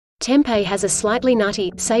Tempeh has a slightly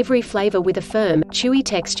nutty, savory flavor with a firm, chewy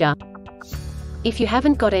texture. If you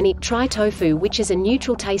haven't got any, try tofu, which is a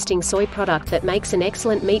neutral-tasting soy product that makes an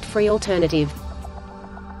excellent meat-free alternative.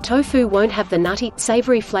 Tofu won't have the nutty,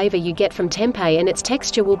 savory flavor you get from tempeh, and its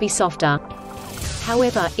texture will be softer.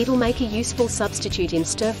 However, it'll make a useful substitute in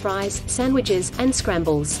stir-fries, sandwiches, and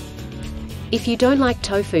scrambles. If you don't like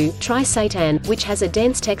tofu, try seitan, which has a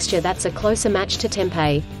dense texture that's a closer match to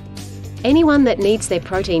tempeh. Anyone that needs their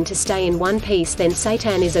protein to stay in one piece, then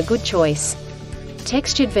seitan is a good choice.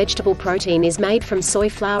 Textured vegetable protein is made from soy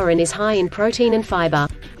flour and is high in protein and fiber.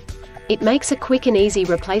 It makes a quick and easy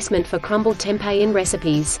replacement for crumbled tempeh in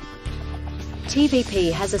recipes.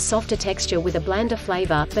 TVP has a softer texture with a blander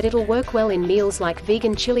flavor, but it'll work well in meals like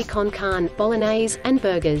vegan chili con carne, bolognese, and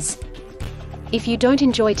burgers. If you don't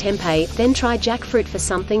enjoy tempeh, then try jackfruit for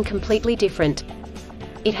something completely different.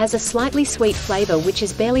 It has a slightly sweet flavor which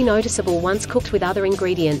is barely noticeable once cooked with other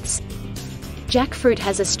ingredients. Jackfruit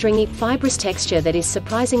has a stringy, fibrous texture that is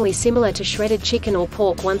surprisingly similar to shredded chicken or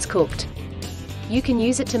pork once cooked. You can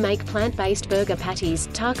use it to make plant-based burger patties,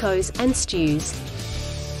 tacos, and stews.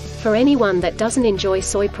 For anyone that doesn't enjoy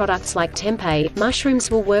soy products like tempeh,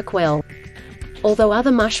 mushrooms will work well. Although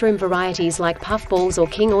other mushroom varieties like puffballs or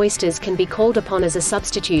king oysters can be called upon as a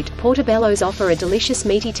substitute, portobellos offer a delicious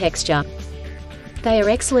meaty texture. They are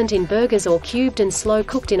excellent in burgers or cubed and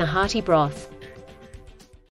slow-cooked in a hearty broth.